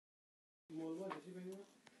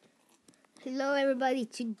Hello everybody.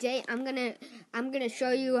 Today I'm gonna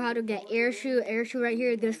show you how to get AirShou right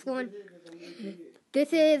here. This one. This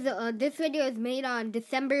video is made on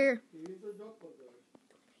December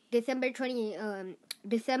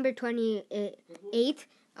 28th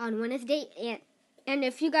on Wednesday, and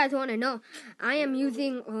if you guys want to know, I am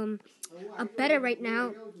using a beta right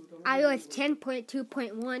now, iOS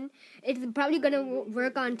 10.2.1. It's probably gonna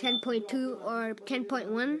work on 10.2 or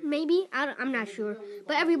 10.1 maybe. I'm not sure,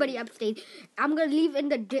 but everybody upstate. I'm gonna leave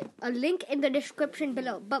in a link in the description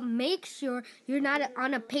below. But make sure you're not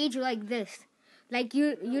on a page like this, like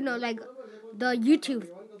you know, like the YouTube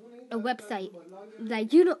website,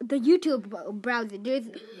 like the YouTube browser.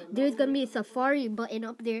 There's gonna be a Safari button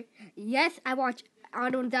up there. Yes, I watch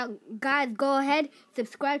Arnold out. Guys, go ahead,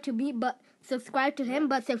 subscribe to me, but subscribe to him,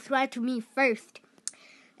 but subscribe to me first.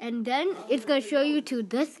 And then it's gonna show you to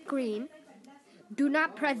this screen. Do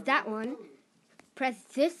not press that one. Press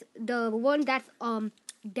this, the one that's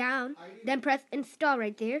down. Then press install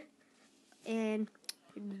right there, and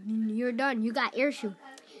you're done. You got AirShou.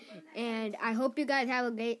 And I hope you guys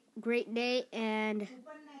have a great day, and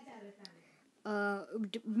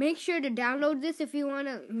make sure to download this if you want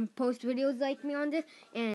to post videos like me on this. And